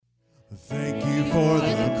Thank you for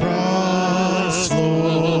the cross,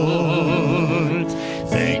 Lord.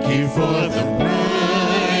 Thank you for the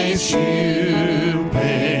price you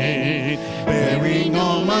paid, bearing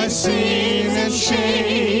all my sins and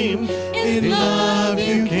shame. In love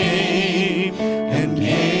you came and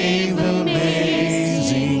gave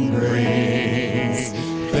amazing grace.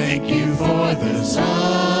 Thank you for this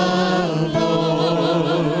love,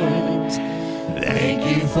 Lord. Thank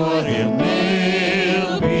you for the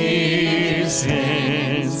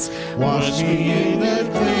sins. Wash me in the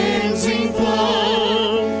cleansing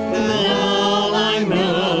flow. Now I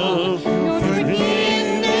know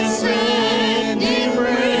forgiveness and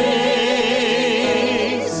embrace.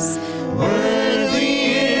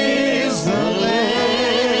 Worthy is the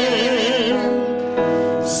Lamb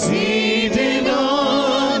seated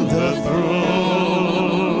on the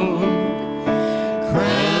throne.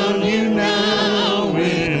 Crown you now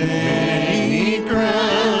with many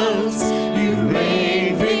crowns.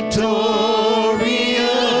 Victorious,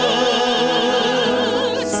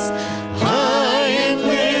 high and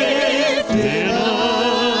lifted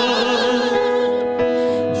up,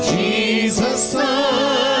 Jesus,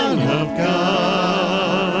 Son of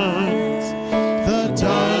God, the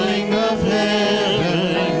darling of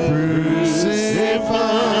heaven, crucified.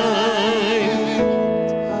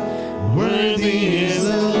 Worthy is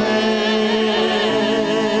the Lamb,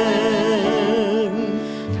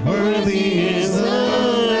 worthy is the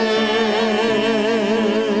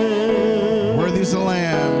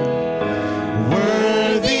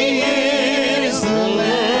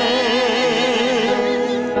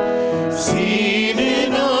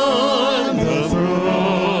seated on the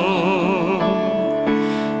throne.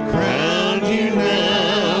 Crowned you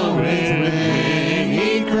now with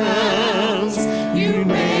many crowns. You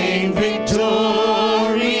reign victorious,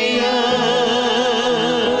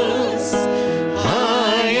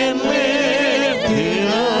 high and lifted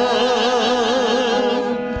up.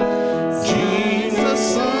 Jesus,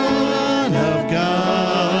 Son of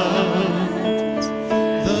God,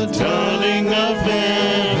 the darling of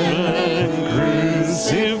heaven,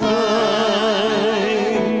 crucified.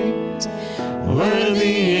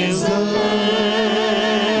 Worthy is the Lamb,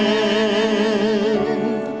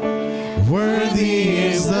 worthy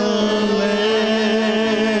is the Lamb,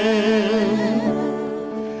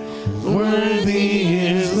 worthy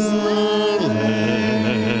is the Lamb.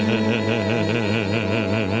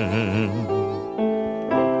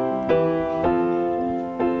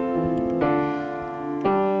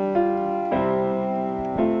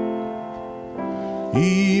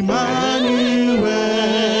 Emmanuel,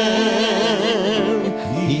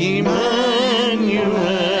 Emmanuel,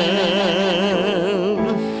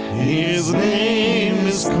 his name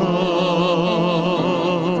is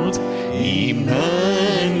called Emmanuel.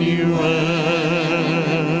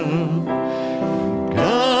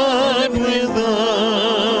 God with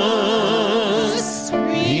us,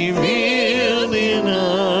 revealed in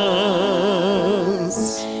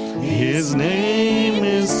us, his name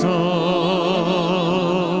is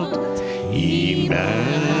called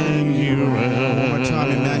Emmanuel. One more time,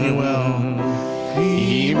 Emmanuel.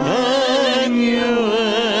 Emmanuel,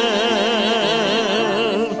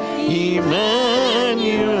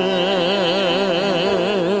 Emmanuel,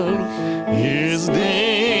 his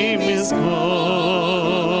name is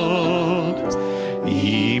called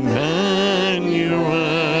Emmanuel.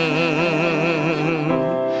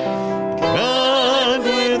 God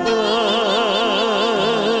with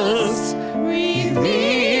us,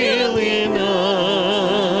 revealed in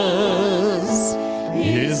us,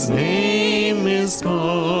 his name is called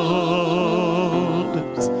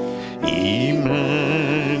Emmanuel.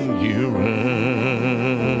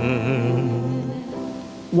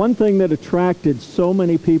 One thing that attracted so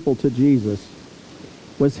many people to Jesus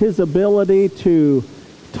was his ability to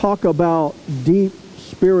talk about deep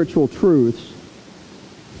spiritual truths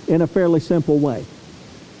in a fairly simple way,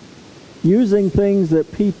 using things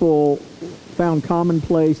that people found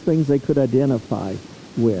commonplace, things they could identify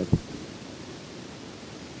with.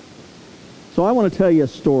 So I want to tell you a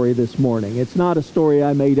story this morning. It's not a story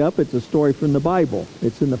I made up. It's a story from the Bible.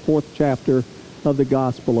 It's in the 4th chapter of the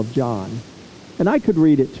Gospel of John. And I could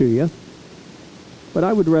read it to you, but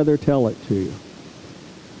I would rather tell it to you.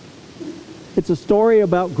 It's a story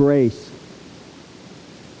about grace.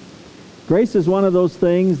 Grace is one of those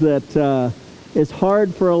things that is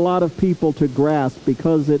hard for a lot of people to grasp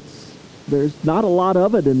because there's not a lot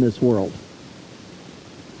of it in this world.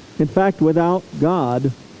 In fact, without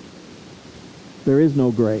God, there is no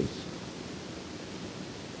grace.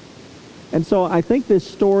 And so I think this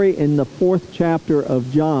story in the 4th chapter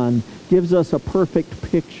of John gives us a perfect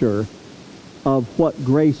picture of what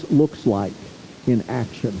grace looks like in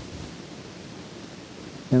action.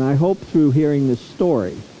 And I hope through hearing this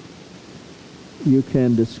story, you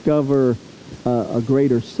can discover a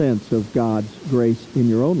greater sense of God's grace in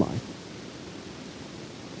your own life.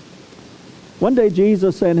 One day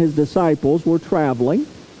Jesus and his disciples were traveling.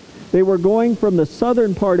 They were going from the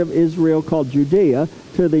southern part of Israel called Judea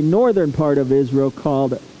to the northern part of Israel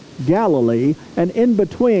called Galilee, and in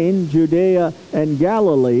between Judea and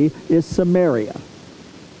Galilee is Samaria.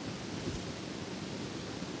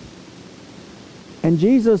 And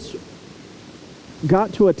Jesus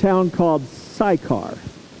got to a town called Sychar.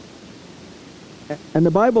 And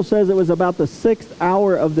the Bible says it was about the 6th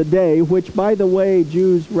hour of the day, which, by the way,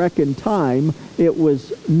 Jews reckon time, it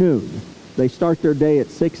was noon. They start their day at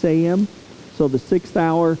 6 a.m., so the 6th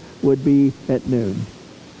hour would be at noon.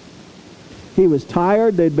 He was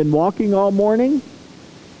tired. They'd been walking all morning,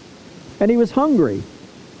 and he was hungry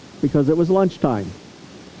because it was lunchtime.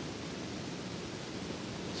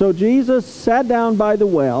 So Jesus sat down by the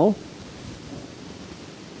well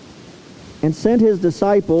and sent his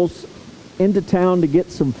disciples into town to get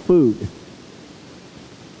some food.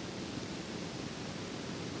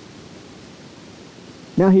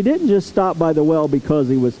 Now, he didn't just stop by the well because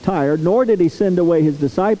he was tired, nor did he send away his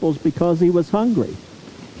disciples because he was hungry.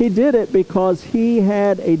 He did it because he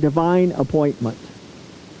had a divine appointment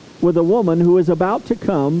with a woman who was about to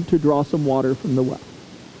come to draw some water from the well.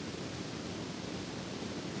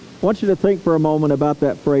 I want you to think for a moment about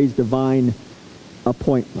that phrase, divine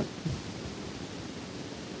appointment.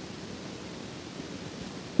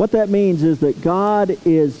 What that means is that God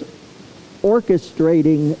is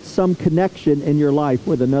orchestrating some connection in your life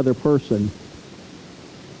with another person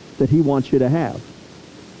that he wants you to have.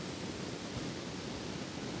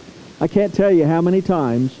 I can't tell you how many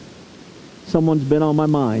times someone's been on my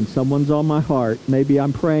mind, someone's on my heart, maybe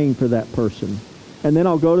I'm praying for that person, and then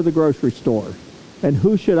I'll go to the grocery store, and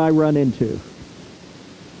who should I run into?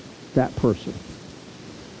 That person.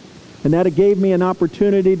 And that gave me an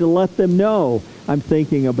opportunity to let them know, I'm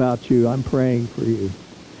thinking about you, I'm praying for you.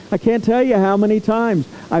 I can't tell you how many times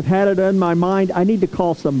I've had it in my mind, I need to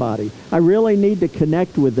call somebody. I really need to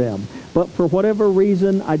connect with them. But for whatever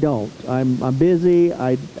reason, I don't. I'm busy,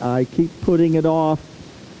 I keep putting it off,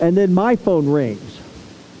 and then my phone rings.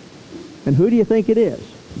 And who do you think it is?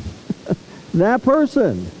 That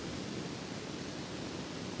person.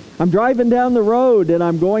 I'm driving down the road and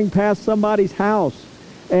I'm going past somebody's house,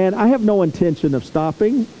 and I have no intention of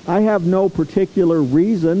stopping. I have no particular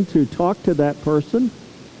reason to talk to that person.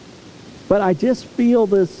 But I just feel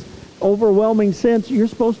this overwhelming sense, you're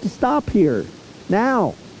supposed to stop here,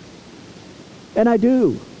 now. And I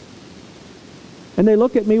do. And they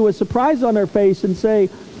look at me with surprise on their face and say,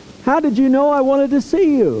 how did you know I wanted to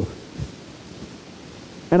see you?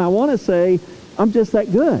 And I want to say, I'm just that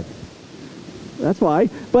good. That's why.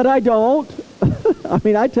 But I don't. I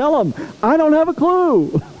mean, I tell them, I don't have a clue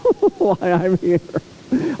why I'm here.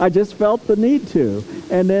 I just felt the need to.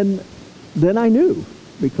 And then I knew,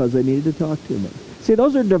 because they needed to talk to me. See,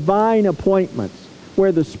 those are divine appointments,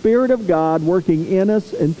 where the Spirit of God working in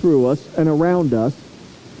us and through us and around us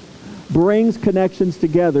brings connections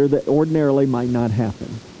together that ordinarily might not happen.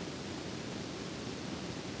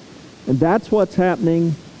 And that's what's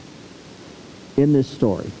happening in this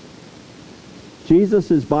story. Jesus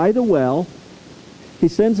is by the well. He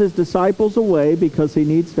sends his disciples away because he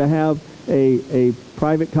needs to have a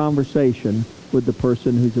private conversation with the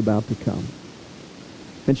person who's about to come.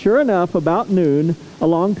 And sure enough, about noon,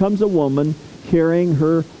 along comes a woman carrying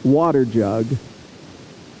her water jug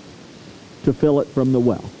to fill it from the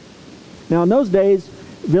well. Now, in those days,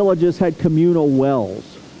 villages had communal wells.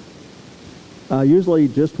 Usually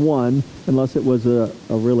just one, unless it was a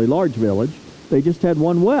really large village. They just had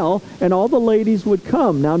one well, and all the ladies would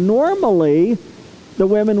come. Now, normally, the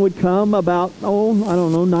women would come about,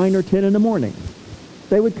 9 or 10 in the morning.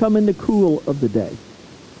 They would come in the cool of the day.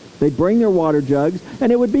 They'd bring their water jugs,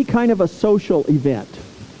 and it would be kind of a social event.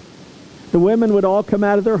 The women would all come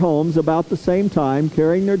out of their homes about the same time,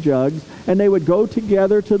 carrying their jugs, and they would go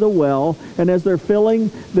together to the well, and as they're filling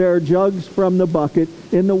their jugs from the bucket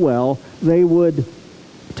in the well, they would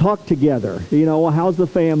talk together. Well, how's the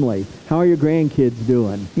family? How are your grandkids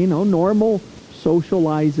doing? Normal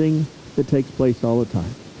socializing that takes place all the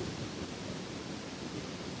time.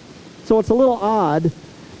 So it's a little odd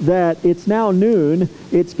that it's now noon,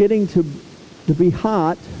 it's getting to be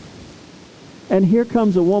hot, and here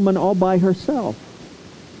comes a woman all by herself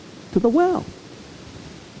to the well.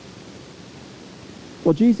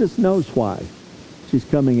 Well, Jesus knows why she's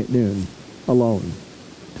coming at noon alone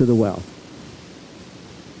to the well.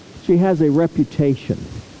 She has a reputation.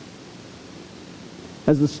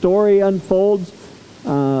 As the story unfolds,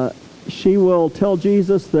 she will tell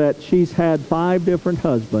Jesus that she's had 5 different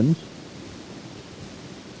husbands,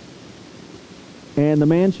 and the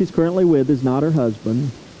man she's currently with is not her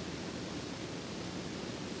husband.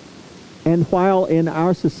 And while in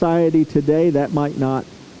our society today that might not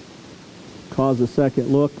cause a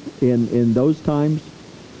second look, in those times,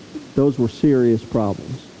 those were serious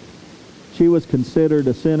problems. She was considered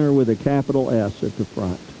a sinner with a capital S at the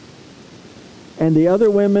front. And the other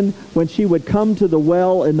women, when she would come to the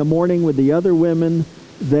well in the morning with the other women,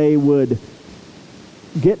 they would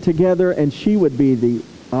get together and she would be the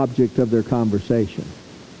object of their conversation.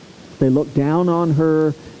 They looked down on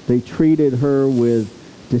her. They treated her with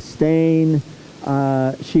disdain.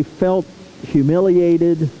 She felt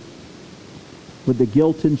humiliated with the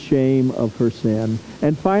guilt and shame of her sin.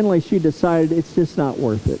 And finally she decided, it's just not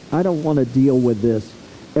worth it. I don't want to deal with this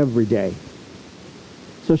every day.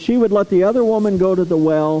 So she would let the other woman go to the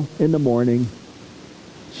well in the morning.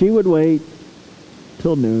 She would wait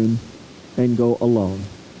till noon and go alone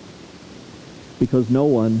because no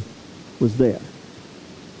one was there.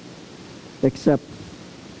 Except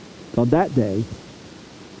on that day,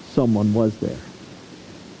 someone was there.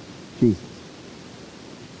 Jesus.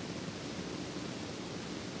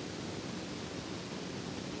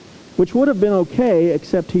 Which would have been okay,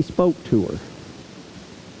 except he spoke to her.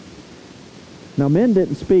 Now, men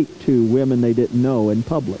didn't speak to women they didn't know in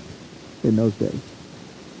public in those days.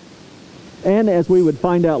 And as we would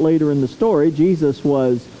find out later in the story, Jesus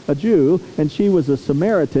was a Jew and she was a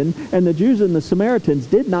Samaritan, and the Jews and the Samaritans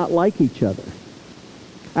did not like each other.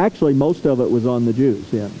 Actually, most of it was on the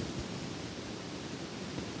Jews' end.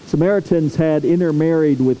 Samaritans had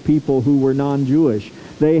intermarried with people who were non-Jewish.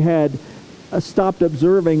 They had stopped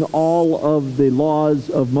observing all of the laws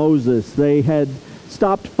of Moses. They had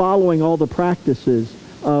stopped following all the practices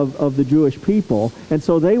of the Jewish people, and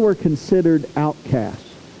so they were considered outcasts.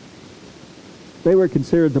 They were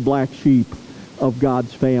considered the black sheep of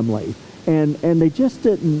God's family, and they just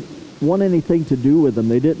didn't want anything to do with them.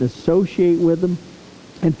 They didn't associate with them.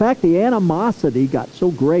 In fact, the animosity got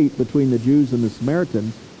so great between the Jews and the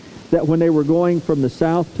Samaritans that when they were going from the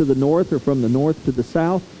south to the north or from the north to the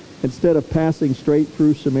south, instead of passing straight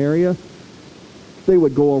through Samaria, they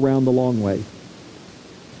would go around the long way.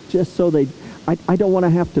 Just so I don't want to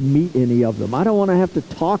have to meet any of them. I don't want to have to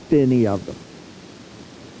talk to any of them.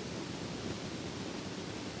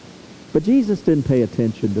 But Jesus didn't pay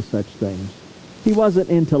attention to such things. He wasn't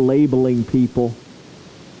into labeling people.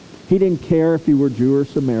 He didn't care if you were Jew or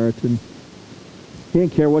Samaritan. He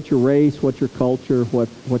didn't care what your race, what your culture, what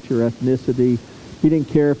your ethnicity. He didn't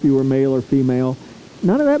care if you were male or female.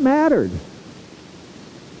 None of that mattered.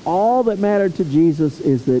 All that mattered to Jesus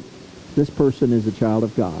is that this person is a child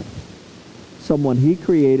of God. Someone he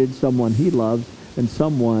created, someone he loves, and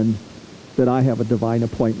someone that I have a divine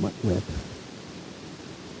appointment with.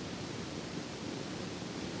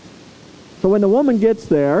 So when the woman gets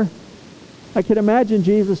there, I can imagine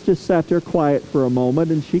Jesus just sat there quiet for a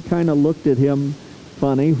moment, and she kind of looked at him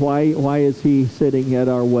funny. Why is he sitting at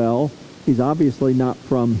our well? He's obviously not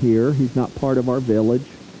from here. He's not part of our village.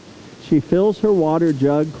 She fills her water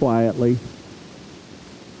jug quietly,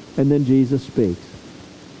 and then Jesus speaks.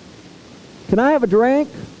 Can I have a drink?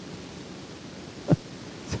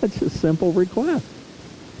 Such a simple request.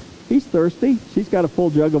 He's thirsty. She's got a full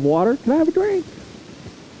jug of water. Can I have a drink?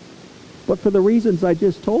 But for the reasons I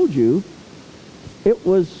just told you, it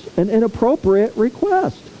was an inappropriate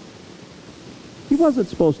request. He wasn't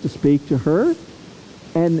supposed to speak to her,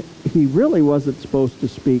 and he really wasn't supposed to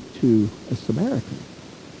speak to a Samaritan.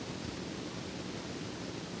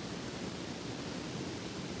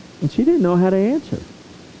 And she didn't know how to answer.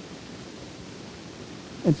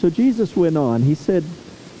 And so Jesus went on. He said,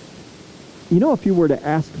 you know, if you were to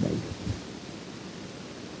ask me,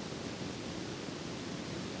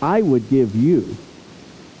 I would give you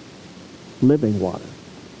living water.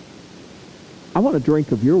 I want a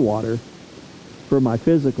drink of your water for my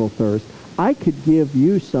physical thirst. I could give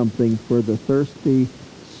you something for the thirsty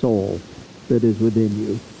soul that is within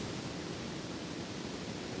you.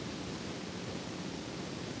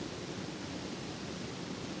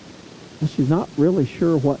 And she's not really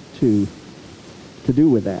sure what to do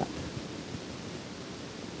with that.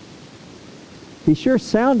 He sure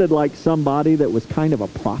sounded like somebody that was kind of a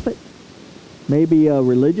prophet. Maybe a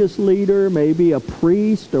religious leader, maybe a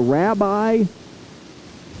priest, a rabbi.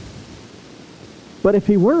 But if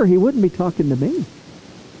he were, he wouldn't be talking to me.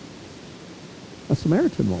 A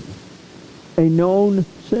Samaritan woman. A known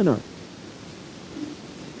sinner.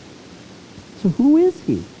 So who is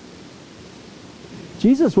he?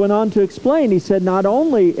 Jesus went on to explain. He said, not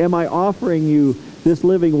only am I offering you this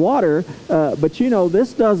living water, but you know,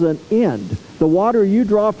 this doesn't end. The water you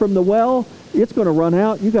draw from the well, it's going to run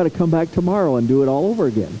out. You got to come back tomorrow and do it all over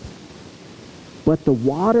again. But the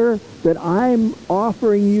water that I'm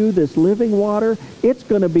offering you, this living water, it's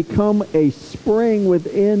going to become a spring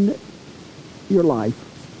within your life,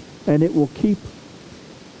 and it will keep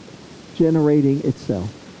generating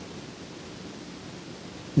itself.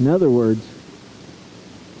 In other words,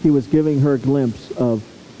 he was giving her a glimpse of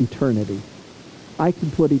eternity. I can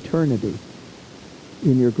put eternity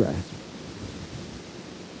in your grasp.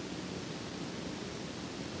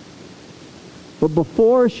 But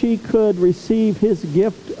before she could receive his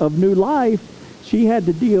gift of new life, she had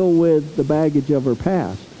to deal with the baggage of her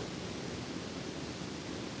past.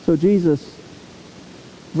 So Jesus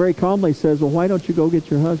very calmly says, well, why don't you go get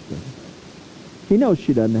your husband? He knows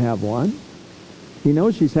she doesn't have one. He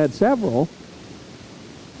knows she's had several.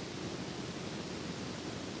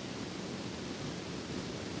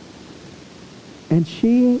 And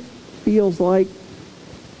she feels like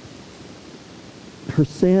her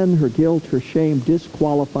sin, her guilt, her shame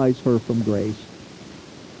disqualifies her from grace.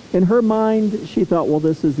 In her mind, she thought, well,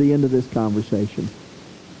 this is the end of this conversation.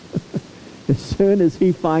 As soon as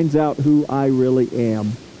he finds out who I really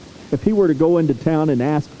am, if he were to go into town and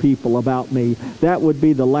ask people about me, that would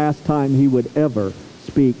be the last time he would ever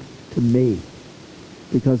speak to me.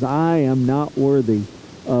 Because I am not worthy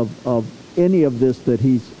of any of this that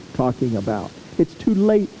he's talking about. It's too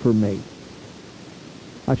late for me.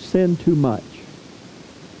 I've sinned too much.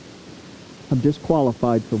 I'm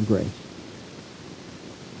disqualified from grace.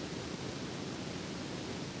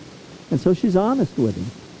 And so she's honest with him.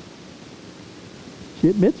 She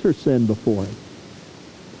admits her sin before him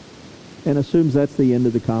and assumes that's the end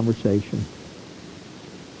of the conversation.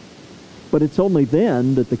 But it's only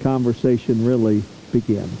then that the conversation really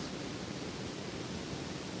begins.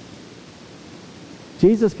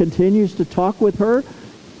 Jesus continues to talk with her,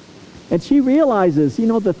 and she realizes, you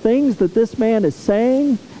know, the things that this man is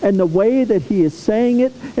saying and the way that he is saying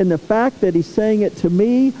it and the fact that he's saying it to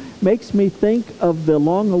me makes me think of the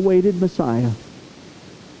long-awaited Messiah.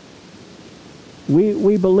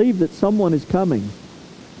 We believe that someone is coming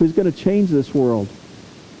who's going to change this world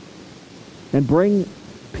and bring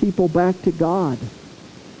people back to God.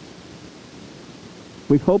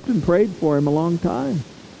 We've hoped and prayed for him a long time.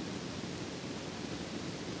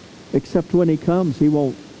 Except when he comes, he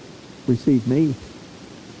won't receive me.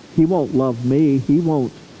 He won't love me. He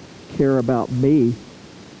won't care about me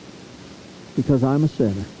because I'm a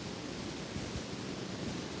sinner.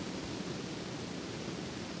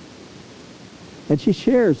 And she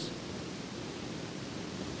shares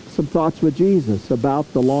some thoughts with Jesus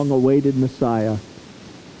about the long-awaited Messiah.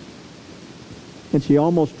 And she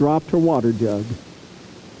almost dropped her water jug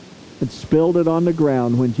and spilled it on the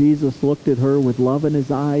ground when Jesus looked at her with love in his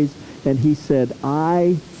eyes, and he said,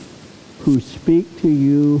 I who speak to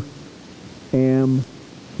you am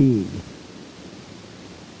he.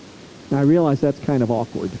 Now, I realize that's kind of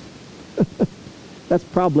awkward. That's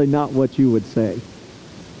probably not what you would say.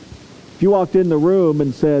 If you walked in the room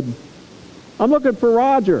and said, I'm looking for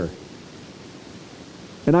Roger,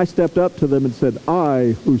 and I stepped up to them and said,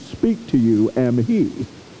 I who speak to you am he.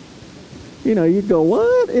 You know, you'd go,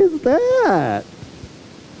 what is that?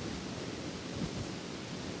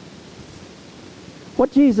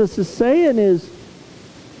 What Jesus is saying is,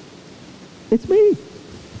 it's me.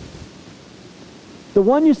 The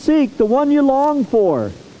one you seek, the one you long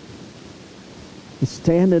for, is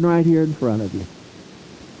standing right here in front of you.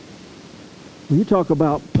 When you talk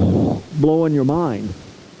about blowing your mind,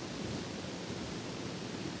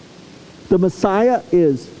 the Messiah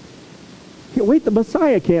is... Wait, the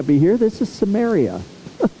Messiah can't be here. This is Samaria.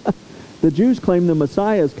 The Jews claim the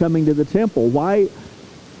Messiah is coming to the temple. Why?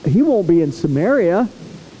 He won't be in Samaria.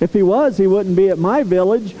 If he was, he wouldn't be at my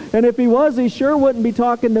village. And if he was, he sure wouldn't be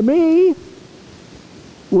talking to me.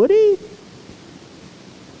 Would he?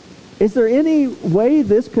 Is there any way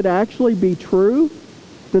this could actually be true?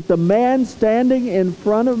 That the man standing in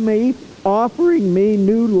front of me, offering me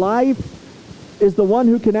new life, is the one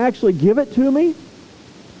who can actually give it to me?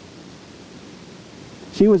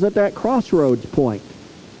 She was at that crossroads point.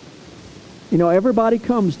 You know, everybody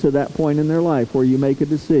comes to that point in their life where you make a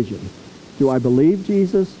decision. Do I believe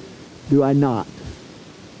Jesus? Do I not?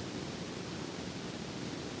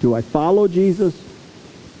 Do I follow Jesus?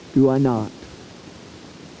 Do I not?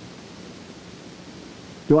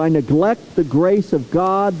 Do I neglect the grace of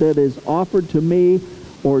God that is offered to me,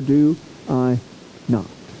 or do I not?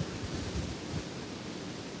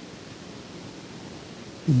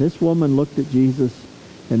 And this woman looked at Jesus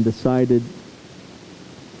and decided,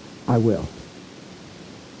 I will.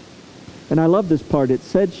 And I love this part. It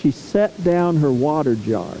said she set down her water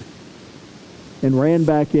jar and ran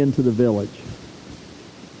back into the village.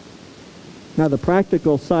 Now, the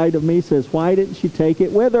practical side of me says, why didn't she take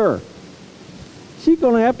it with her? She's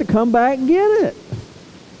going to have to come back and get it.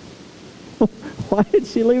 Why did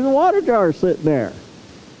she leave the water jar sitting there?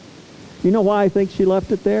 You know why I think she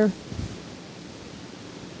left it there?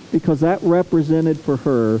 Because that represented for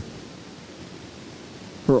her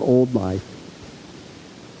old life.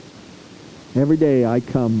 Every day I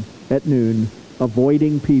come at noon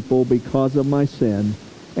avoiding people because of my sin,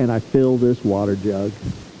 and I fill this water jug.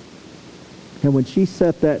 And when she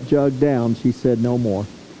set that jug down, she said, no more.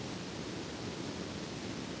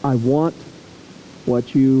 I want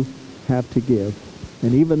what you have to give.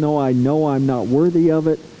 And even though I know I'm not worthy of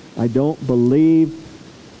it, I don't believe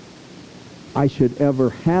I should ever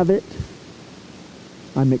have it,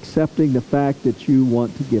 I'm accepting the fact that you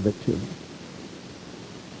want to give it to me.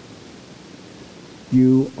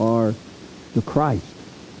 You are the Christ,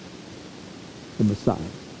 the Messiah.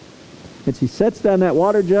 And she sets down that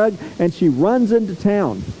water jug and she runs into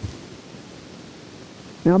town.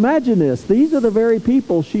 Now imagine this. These are the very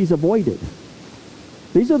people she's avoided.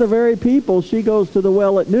 These are the very people she goes to the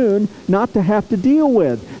well at noon not to have to deal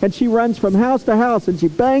with. And she runs from house to house and she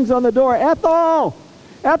bangs on the door. Ethel!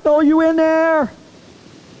 Ethel, you in there?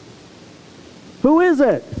 Who is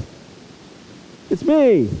it? It's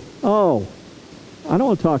me. Oh, I don't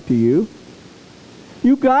want to talk to you.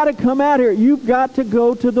 You've got to come out here. You've got to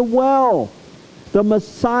go to the well. The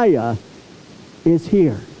Messiah is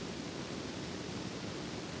here.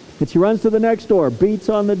 And she runs to the next door, beats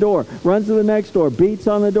on the door, runs to the next door, beats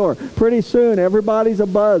on the door. Pretty soon, everybody's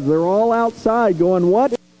abuzz. They're all outside going,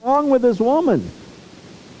 what is wrong with this woman?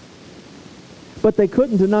 But they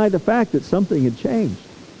couldn't deny the fact that something had changed.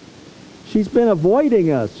 She's been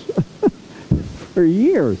avoiding us for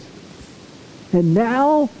years. And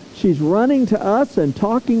now she's running to us and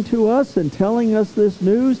talking to us and telling us this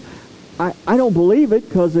news. I don't believe it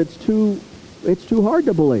because it's too hard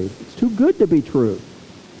to believe. It's too good to be true.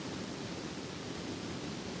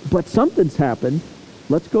 But something's happened.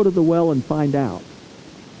 Let's go to the well and find out.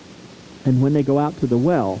 And when they go out to the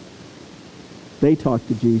well, they talk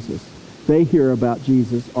to Jesus. They hear about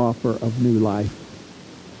Jesus' offer of new life.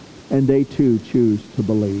 And they too choose to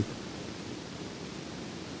believe.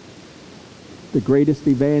 The greatest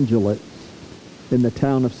evangelist in the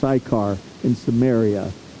town of Sychar in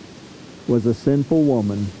Samaria was a sinful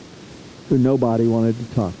woman who nobody wanted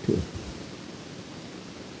to talk to.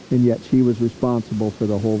 And yet she was responsible for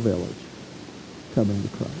the whole village coming to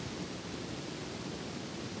Christ.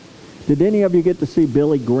 Did any of you get to see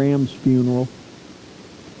Billy Graham's funeral?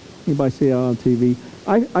 Anybody see it on TV?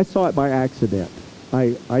 I saw it by accident.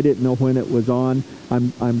 I didn't know when it was on.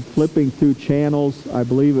 I'm flipping through channels. I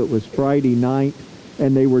believe it was Friday night,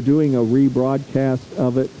 and they were doing a rebroadcast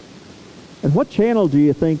of it. And what channel do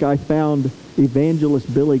you think I found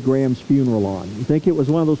Evangelist Billy Graham's funeral on? You think it was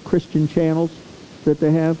one of those Christian channels that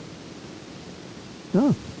they have?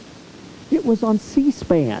 No. It was on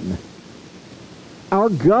C-SPAN, our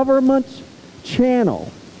government's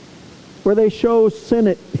channel, where they show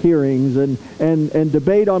Senate hearings and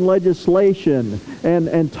debate on legislation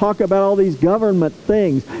and talk about all these government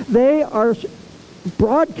things. They are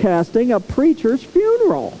broadcasting a preacher's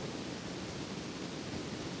funeral.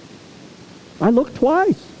 I looked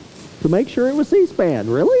twice to make sure it was C-SPAN.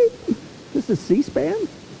 Really? This is C-SPAN?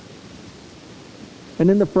 And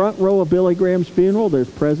in the front row of Billy Graham's funeral, there's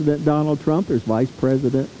President Donald Trump, there's Vice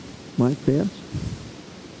President Mike Pence.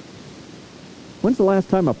 When's the last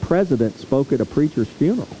time a president spoke at a preacher's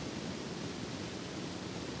funeral?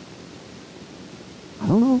 I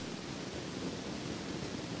don't know.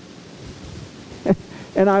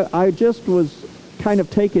 And I just was kind of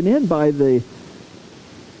taken in by the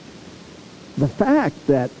fact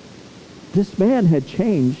that this man had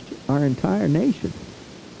changed our entire nation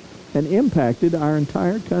and impacted our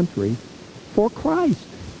entire country for Christ.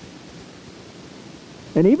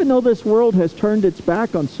 And even though this world has turned its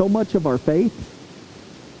back on so much of our faith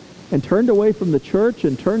and turned away from the church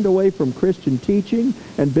and turned away from Christian teaching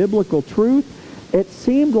and biblical truth, it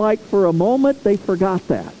seemed like for a moment they forgot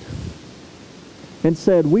that and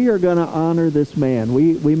said, we are going to honor this man.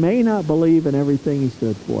 We may not believe in everything he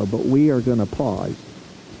stood for, but we are going to pause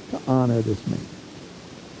to honor this man.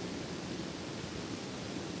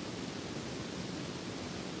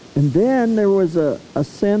 And then there was a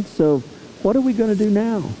sense of, what are we going to do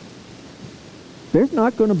now? There's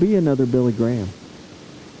not going to be another Billy Graham.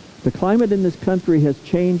 The climate in this country has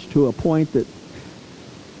changed to a point that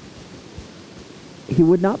he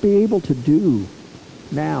would not be able to do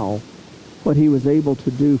now what he was able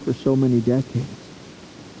to do for so many decades.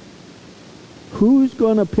 Who's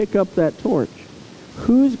going to pick up that torch?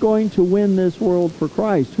 Who's going to win this world for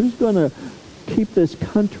Christ? Who's going to keep this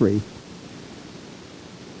country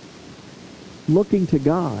looking to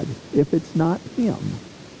God if it's not him?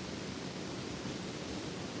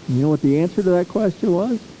 You know what the answer to that question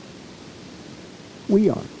was? We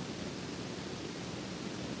are.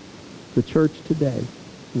 The church today.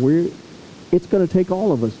 It's going to take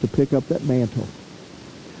all of us to pick up that mantle.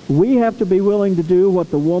 We have to be willing to do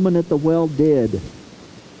what the woman at the well did.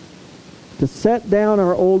 To set down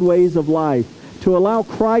our old ways of life. To allow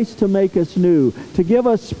Christ to make us new. To give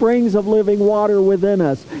us springs of living water within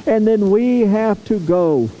us. And then we have to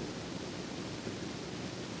go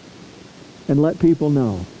and let people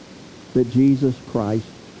know that Jesus Christ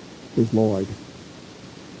is Lord.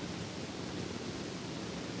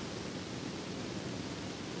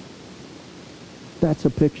 That's a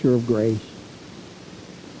picture of grace.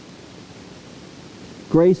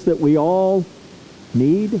 Grace that we all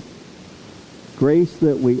need. Grace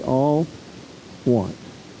that we all want.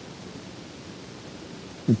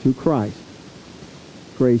 And through Christ,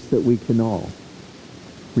 grace that we can all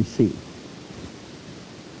receive.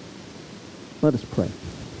 Let us pray.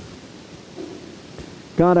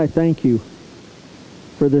 God, I thank you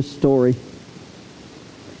for this story.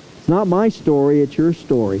 It's not my story, it's your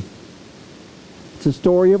story. It's a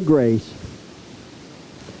story of grace.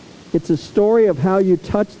 It's a story of how you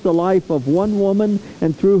touched the life of one woman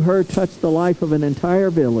and through her touched the life of an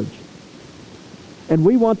entire village. And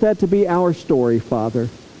we want that to be our story, Father.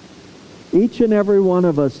 Each and every one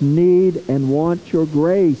of us need and want your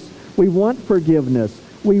grace. We want forgiveness.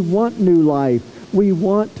 We want new life. We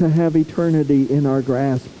want to have eternity in our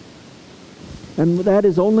grasp. And that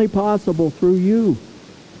is only possible through you.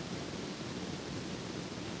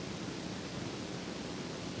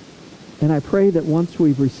 And I pray that once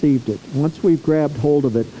we've received it, once we've grabbed hold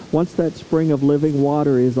of it, once that spring of living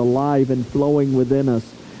water is alive and flowing within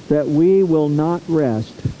us, that we will not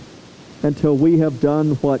rest until we have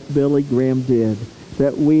done what Billy Graham did,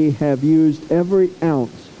 that we have used every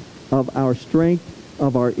ounce of our strength,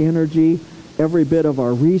 of our energy, every bit of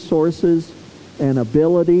our resources and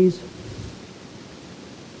abilities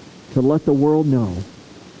to let the world know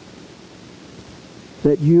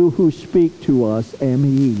that you who speak to us am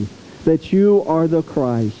He, that you are the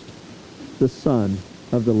Christ, the Son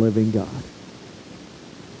of the living God.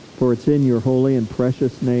 For it's in your holy and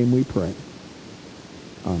precious name we pray.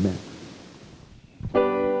 Amen.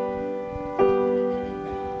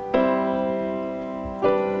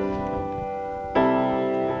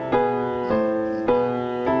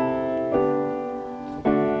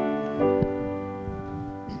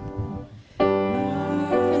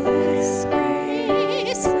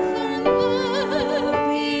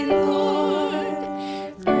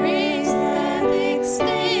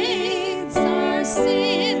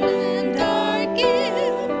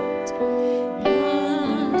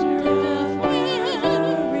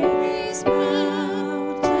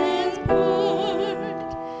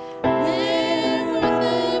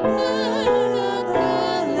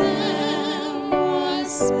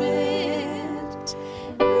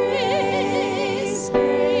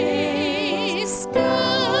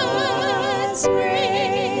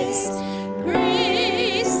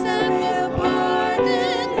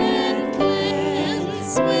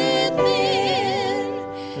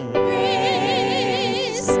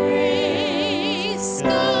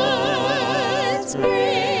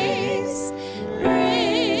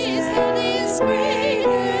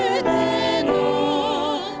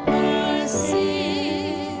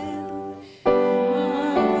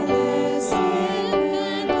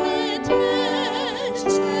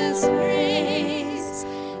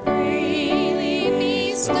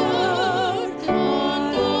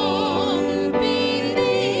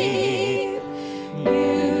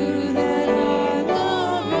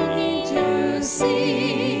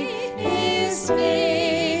 See His face.